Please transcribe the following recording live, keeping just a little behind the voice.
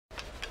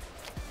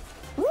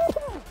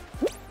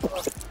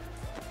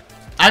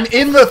I'm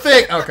in the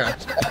thing! Okay.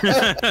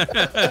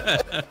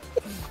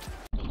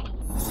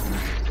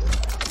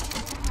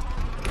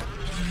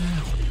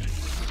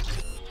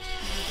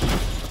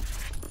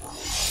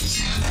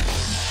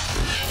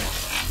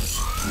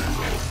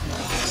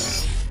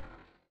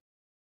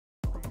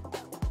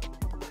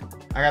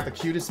 I got the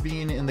cutest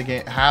bean in the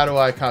game. How do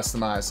I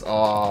customize?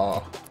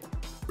 Oh.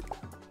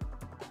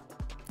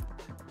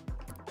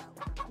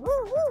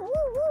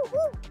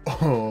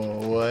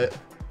 Oh, what?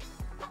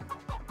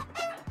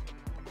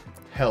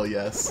 Hell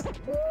yes.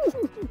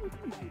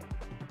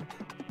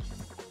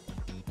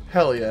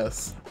 Hell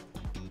yes.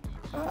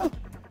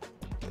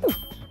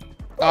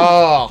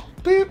 Oh.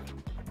 Beep.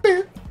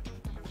 Beep.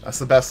 That's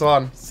the best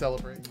one.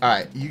 Celebrate.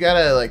 Alright, you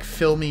gotta, like,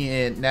 fill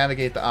me in,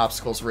 navigate the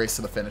obstacles, race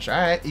to the finish.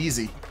 Alright,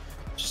 easy.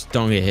 Just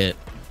don't get hit.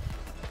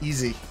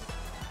 Easy.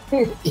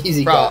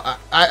 Easy. Bro,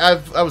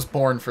 I was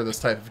born for this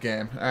type of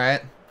game,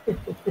 alright?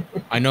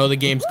 I know the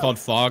game's called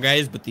Fall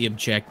Guys, but the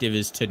objective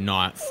is to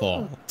not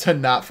fall. To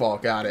not fall,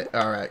 got it.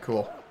 Alright,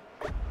 cool.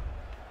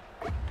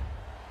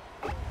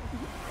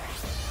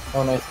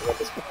 Oh, nice. I got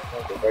this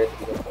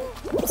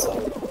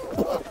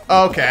right.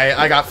 Okay,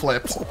 I got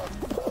flipped.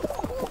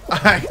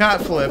 I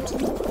got flipped.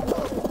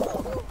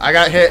 I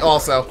got hit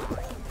also.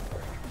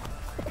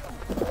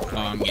 Oh,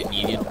 I'm getting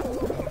yeeted.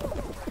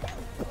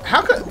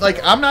 How could, like,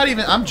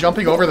 I'm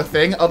jumping over the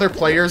thing. Other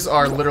players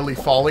are literally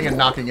falling and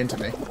knocking into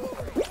me.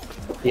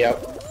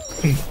 Yep.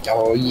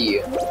 Oh,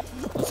 yeah.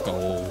 Let's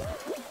go.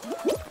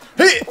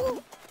 Hit!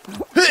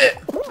 Hit!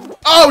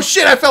 Oh,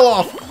 shit, I fell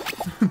off!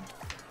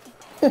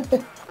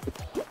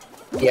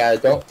 Yeah,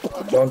 don't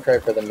try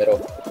for the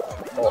middle.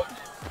 Oh.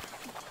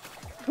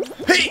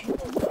 Hey!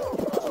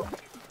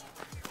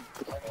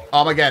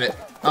 I'm gonna get it.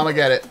 I'm gonna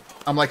get it.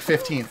 I'm like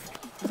 15th.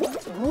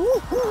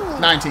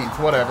 19th,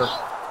 whatever.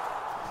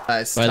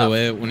 Nice. By the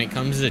way, when it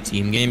comes to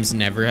team games,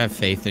 never have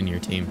faith in your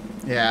team.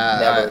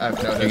 Yeah, I've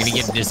noticed. You're gonna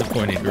get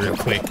disappointed real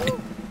quick.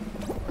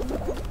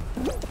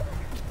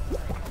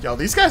 Yo,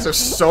 these guys are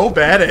so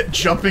bad at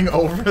jumping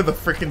over the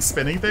freaking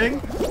spinning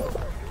thing.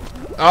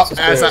 Oh,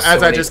 as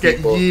I just get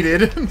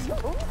yeeted.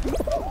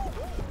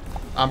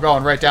 I'm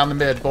going right down the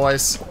mid,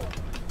 boys.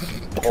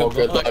 Oh,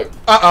 good luck.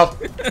 Uh-oh.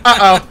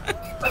 Uh-oh.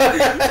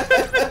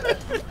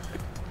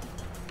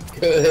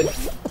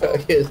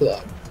 Good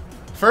luck.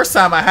 First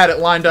time I had it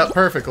lined up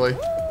perfectly.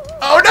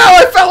 Oh no,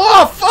 I fell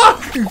off!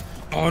 Fuck!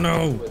 Oh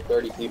no! With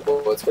 30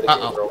 people, it's gonna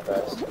get real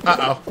fast.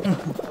 Uh-oh.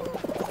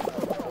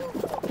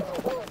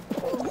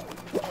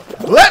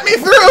 Let me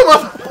through,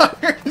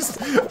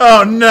 motherfuckers!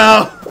 Oh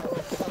no!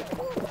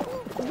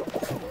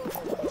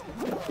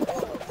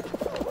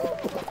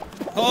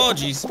 Oh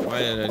jeez, why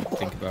did I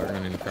think about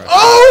running across?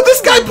 Oh,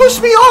 this guy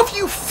pushed me off,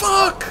 you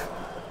fuck!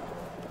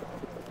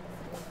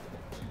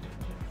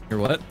 You're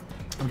what?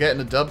 I'm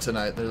getting a dub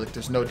tonight.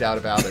 There's no doubt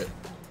about it.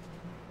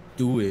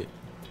 Do it.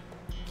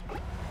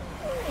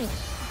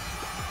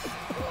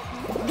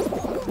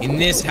 In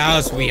this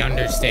house, we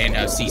understand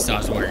how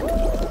seesaws work.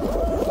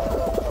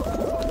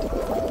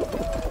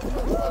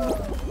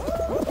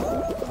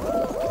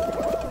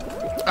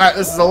 Alright,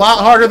 this is a lot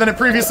harder than it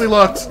previously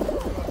looked.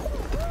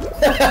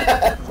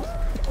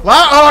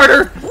 Lot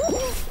harder!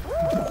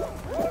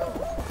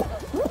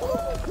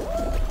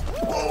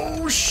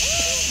 Oh,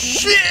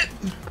 shit!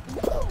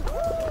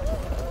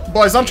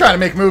 Boys, I'm trying to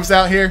make moves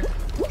out here.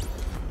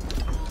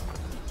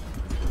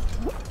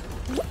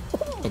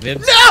 Oh,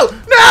 Bibs. No!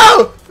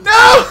 No!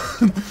 No!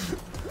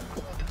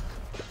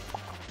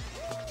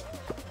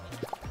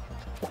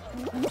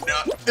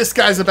 No! This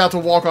guy's about to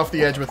walk off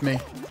the edge with me.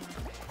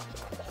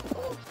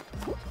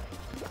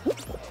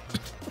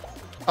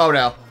 Oh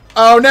no.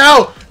 Oh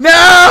no!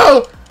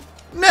 No!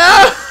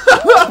 No!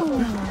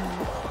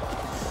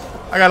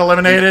 I got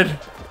eliminated.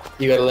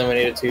 You got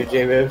eliminated too,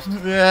 J-Bibs?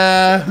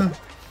 Yeah.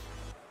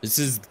 This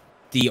is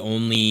the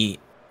only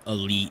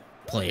elite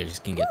players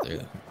can get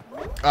through.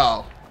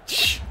 Oh.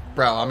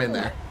 Bro, I'm in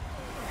there.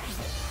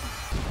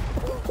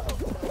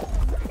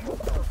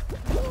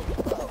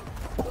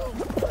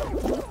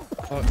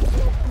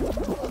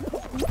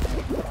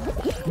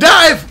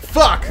 Dive!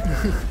 Fuck!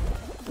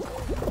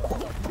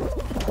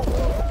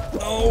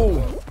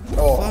 Oh!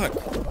 Oh. Fuck.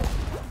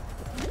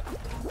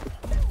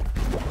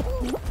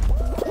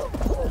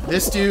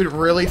 This dude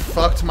really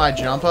fucked my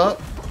jump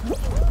up.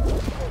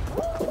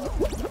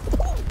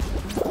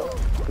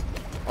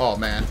 Oh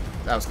man,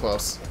 that was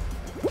close.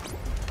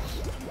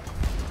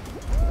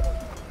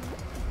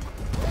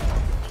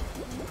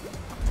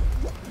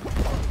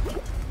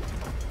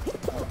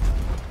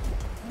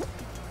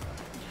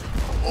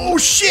 Oh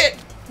shit!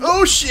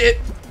 Oh shit!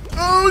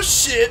 Oh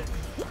shit!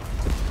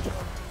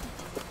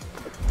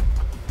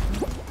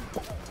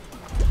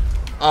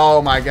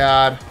 Oh my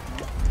god.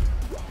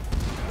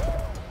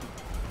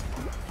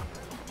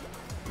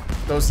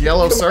 Those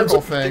yellow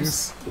circle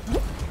things.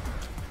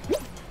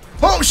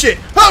 Oh shit!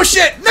 Oh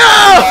shit!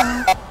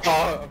 No!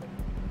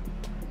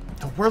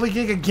 The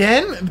whirligig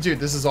again? Dude,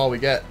 this is all we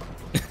get.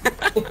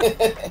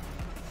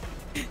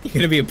 You're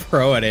gonna be a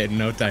pro at it in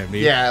no time,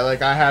 dude. Yeah,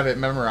 like I have it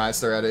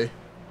memorized already.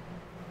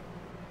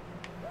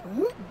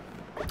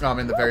 Oh, I'm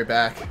in the very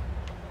back.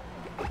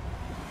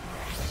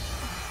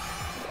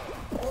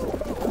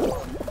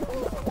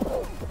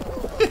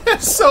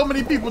 So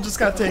many people just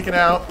got taken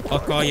out.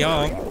 Fuck all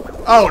y'all.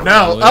 Oh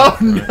no! Oh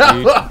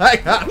no! I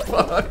got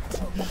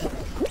fucked.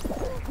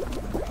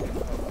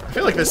 I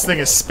feel like this thing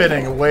is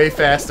spinning way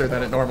faster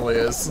than it normally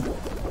is.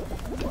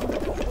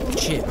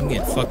 Shit, I'm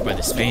getting fucked by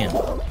this fan.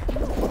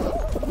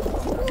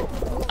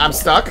 I'm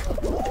stuck.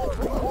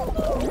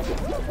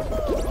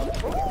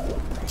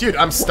 Dude,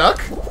 I'm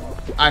stuck.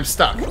 I'm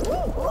stuck.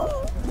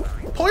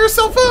 Pull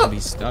yourself I'll up! be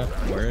stuck.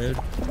 Word.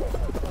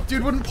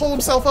 Dude wouldn't pull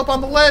himself up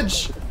on the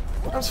ledge.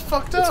 I was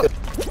fucked up.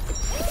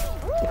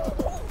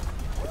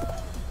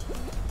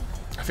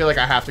 I feel like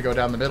I have to go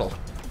down the middle.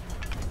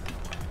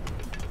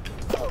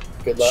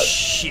 Good luck.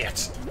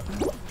 Shit.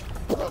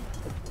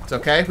 It's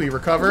okay, we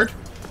recovered.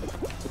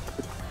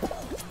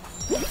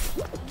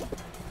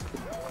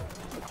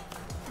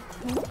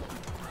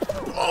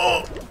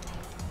 Oh!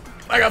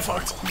 I got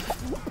fucked.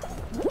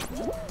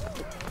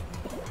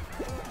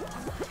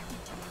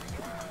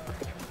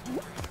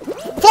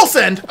 Full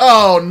send!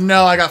 Oh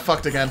no, I got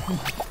fucked again.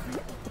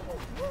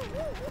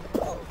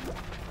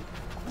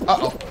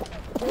 Uh-oh.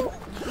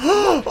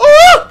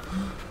 Oh!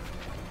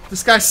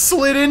 This guy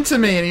slid into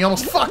me and he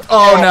almost fucked.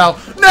 Oh no.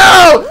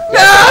 No!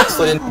 No!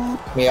 Slid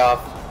me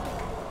off.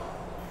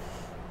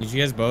 Did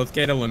you guys both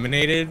get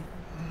eliminated?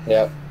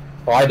 Yep.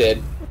 Oh, I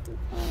did.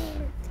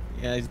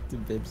 Yeah, the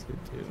Bibs did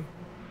too.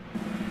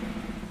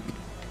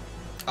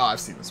 Oh, I've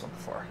seen this one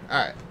before.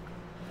 Alright.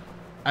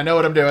 I know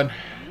what I'm doing.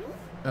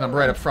 And I'm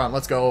right up front.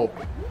 Let's go.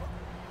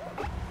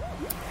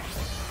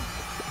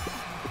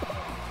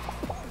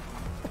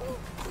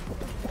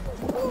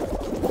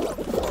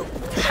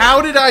 How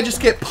did I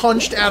just get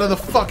punched out of the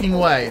fucking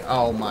way?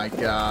 Oh my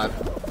god.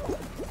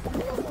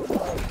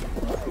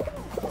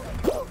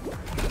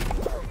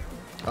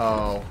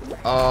 Oh.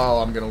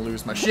 Oh, I'm gonna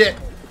lose my shit.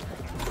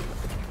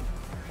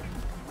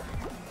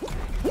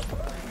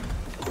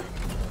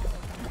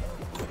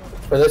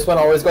 For this one,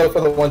 always go for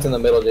the ones in the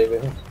middle,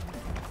 JB.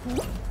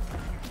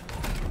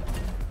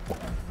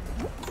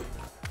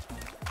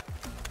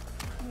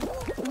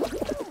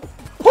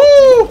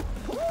 Woo!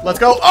 Let's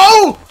go.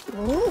 Oh!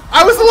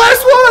 I was the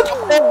last one!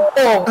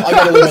 Oh, I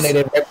got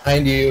eliminated right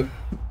behind you.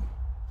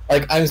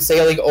 Like, I'm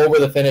sailing over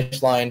the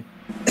finish line.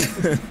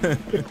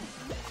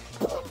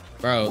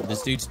 Bro,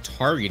 this dude's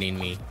targeting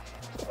me.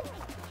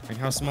 Like,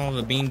 how small of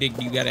a bean dick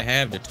do you gotta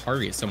have to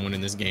target someone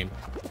in this game?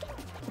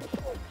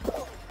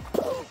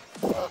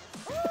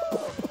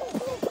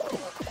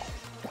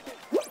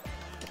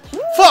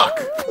 Fuck!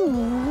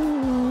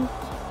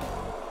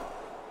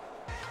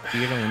 Did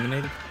you get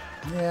eliminated?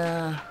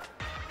 Yeah.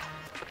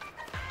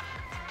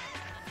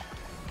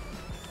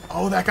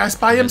 Oh, that guy's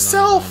by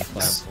himself!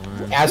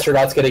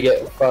 Astronaut's gonna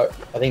get fucked.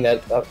 I think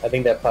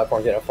that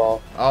platform's gonna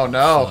fall. Oh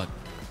no. Fuck.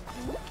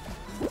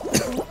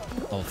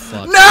 Oh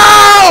fuck.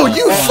 No!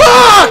 You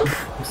fuck!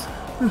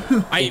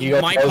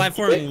 My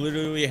platform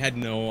literally had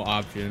no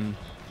option.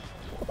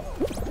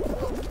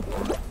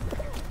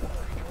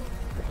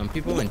 Some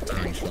people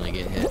intentionally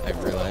get hit,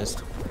 I've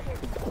realized.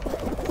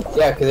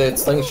 Yeah, because it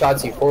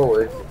slingshots you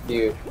forward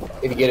if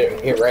you get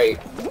it hit right.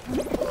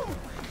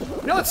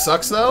 You know what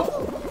sucks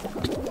though?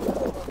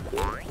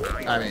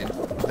 I mean,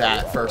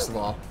 that first of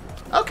all.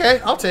 Okay,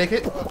 I'll take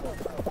it.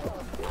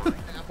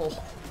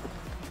 Apple.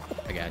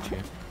 I got you.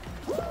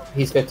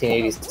 He's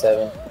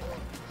 1587.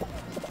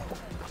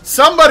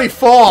 Somebody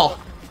fall!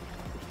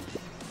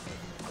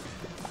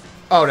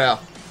 Oh no.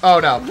 Oh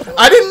no.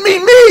 I didn't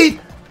mean me!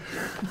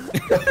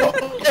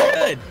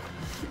 Good.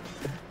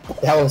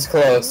 That was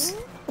close.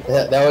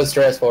 That was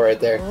stressful right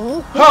there.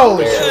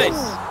 Holy There. shit.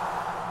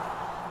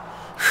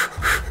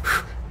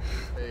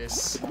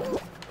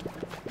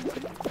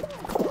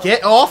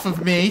 Get off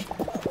of me!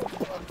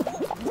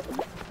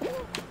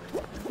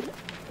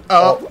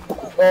 Oh.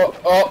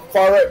 Oh,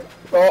 far right.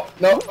 Oh,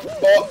 no.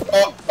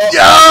 Oh.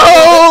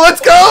 Yo! Let's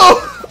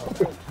go!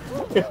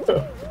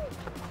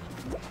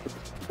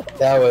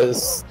 That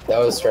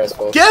was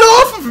stressful. Get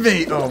off of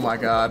me! Oh my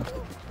god.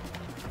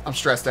 I'm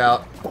stressed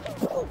out.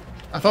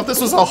 I thought this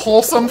was a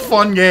wholesome,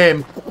 fun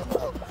game.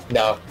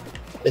 No.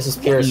 This is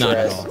pure Not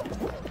at stress. all.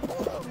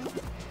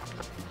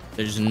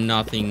 There's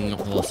nothing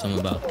wholesome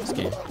about this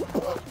game.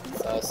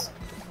 Sus.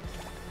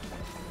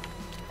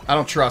 I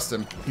don't trust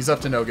him. He's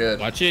up to no good.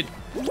 Watch it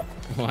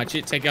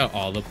take out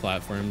all the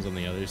platforms on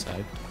the other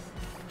side.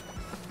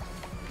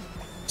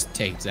 Just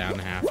takes down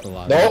half the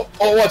lobby. No.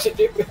 Oh, watch it,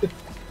 dude.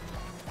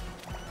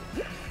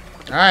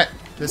 Alright.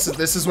 This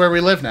is where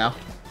we live now.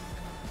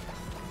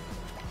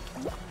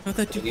 How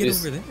thought you You get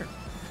just- over there?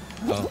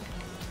 Oh.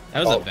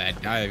 That was a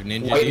bad dive,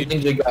 Ninja, White dude.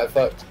 Ninja got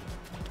fucked.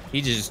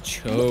 He just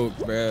choked,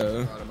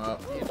 bro. Brought him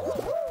up.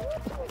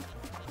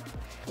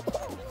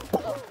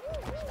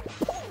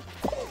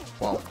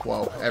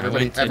 Whoa. I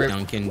Everybody, went to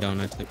Dunkin'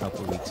 Donuts a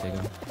couple weeks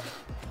ago.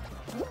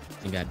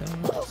 And got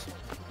donuts.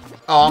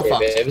 Oh, I'm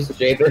fucked.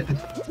 Javen.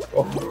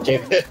 Oh,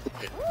 Javen.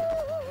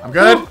 I'm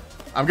good.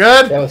 I'm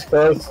good. That was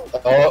close.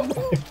 Oh.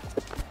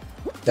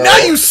 Now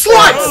you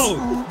sluts!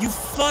 Oh, you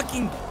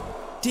fucking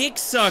dick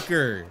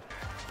sucker!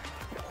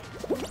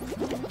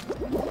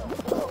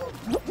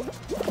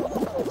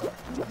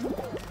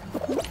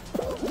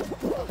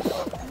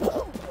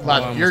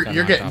 Logic,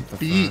 you're getting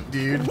beat,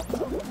 dude.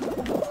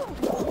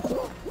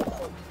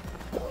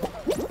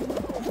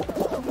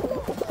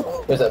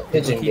 There's a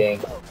pigeon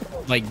gang.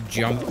 Like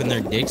jumping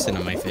their dicks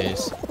into my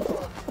face.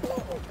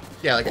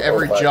 Yeah, like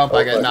every jump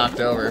I get knocked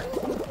over.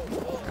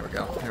 There we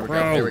go. Here we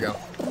go. Here we go.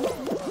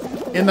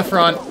 In the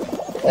front.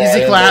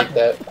 Easy clap.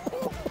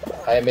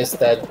 I missed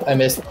that. I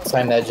missed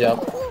time that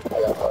jump.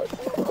 I got fucked.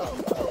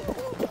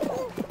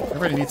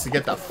 Everybody needs to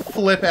get the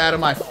flip out of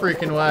my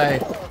freaking way.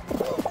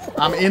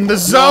 I'm in the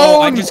zone!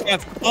 No, I just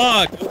got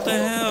fucked. What the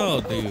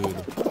hell, dude?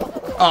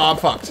 Oh, I'm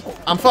fucked.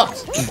 I'm fucked.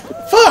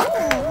 Fuck!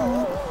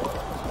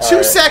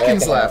 2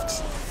 seconds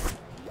left.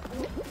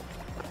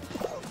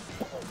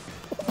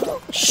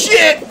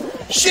 Shit!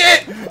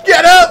 Shit!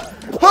 Get up!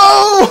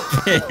 Oh!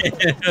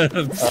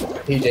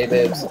 PJ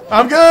Bibbs.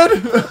 I'm good.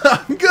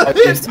 I'm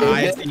good. I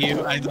see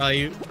you. I saw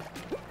you.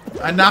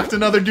 I knocked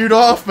another dude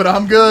off, but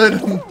I'm good.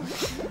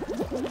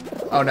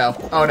 Oh no.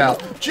 Oh no.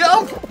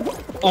 Jump!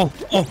 Oh,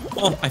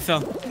 I fell.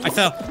 Logic,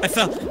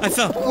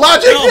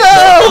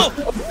 no!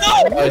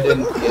 I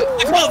didn't get it.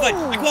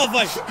 I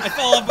qualified. I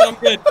fell off, but I'm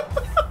good.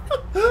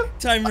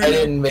 Time I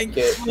didn't make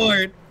it.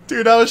 Lord.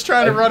 Dude, I was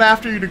trying to run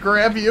after you to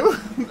grab you.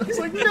 I was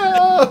like, no!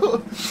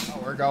 Oh,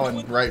 we're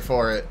going right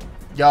for it.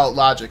 Yo,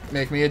 Logic,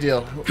 make me a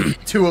deal.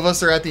 2 of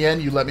us are at the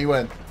end, you let me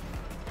win.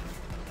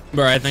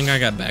 Bro, I think I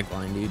got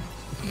backline, dude.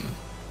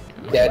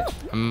 Yeah,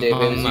 I'm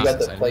David, you not got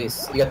the excited.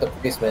 place. You got the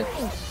placement.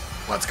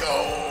 Let's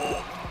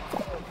go!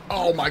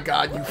 Oh my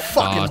god, you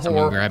fucking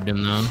Someone whore. grabbed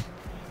him, though.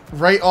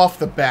 Right off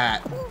the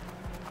bat.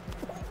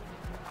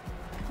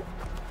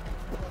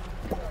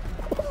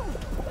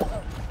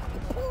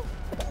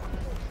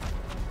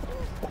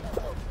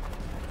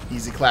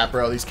 Easy clap,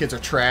 bro. These kids are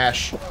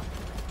trash.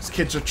 These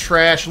kids are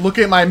trash. Look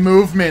at my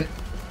movement.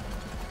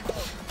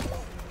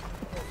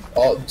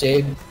 Oh,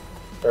 Jade,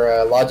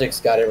 or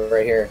Logic's got it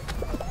right here.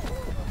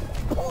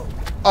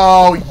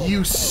 Oh,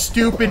 you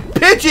stupid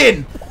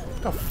pigeon!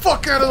 Get the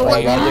fuck out of the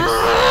way.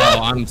 Oh,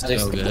 I'm so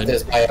Logic's good.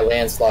 this by a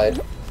landslide.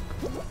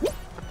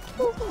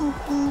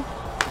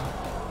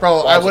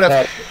 Bro, I would have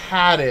Logic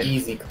had it.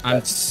 Easy.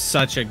 I'm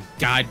such a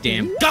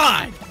goddamn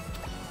god!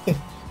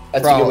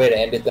 That's Bro. a good way to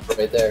end it though,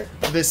 right there.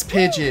 This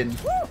pigeon.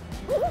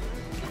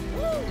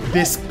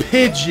 This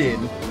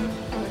pigeon.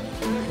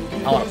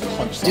 I want to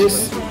punch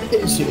This something.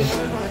 pigeon. I want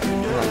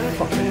to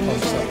fucking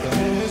punch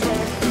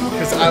something.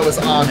 Because I was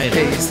on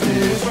pace,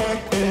 dude.